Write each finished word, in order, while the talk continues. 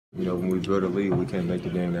You know, when we build a lead, we can't make the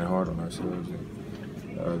game that hard on ourselves.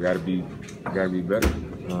 Got to be better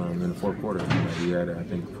in the fourth quarter. You know, we had, I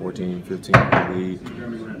think, 14, 15 lead,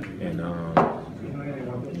 and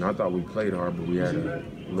I thought we played hard, but we had a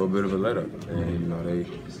little bit of a let up. And you know, they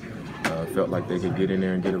felt like they could get in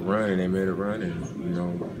there and get a run, and they made a run, and you know,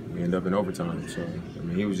 we ended up in overtime. So I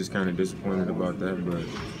mean, he was just kind of disappointed about that, but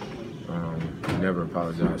he never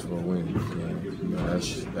apologized for a win. And, you know,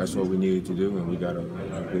 that's what we needed to do, and we got a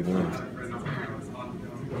big win.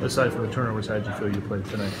 Aside from the turnovers, how did you feel you played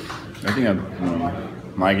tonight? I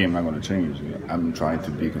think my game not going to change. I'm trying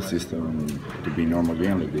to be consistent and to be normal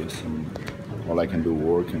game like this. And all I can do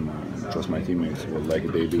work and trust my teammates, what like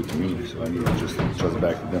they do to me. So I need to just trust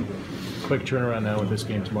back to them. Quick turnaround now with this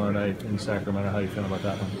game tomorrow night in Sacramento. How you feeling about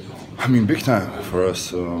that one? I mean, big time for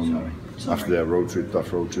us. After that road trip,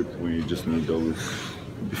 tough road trip, we just need those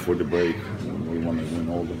before the break. We want to win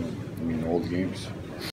all the games.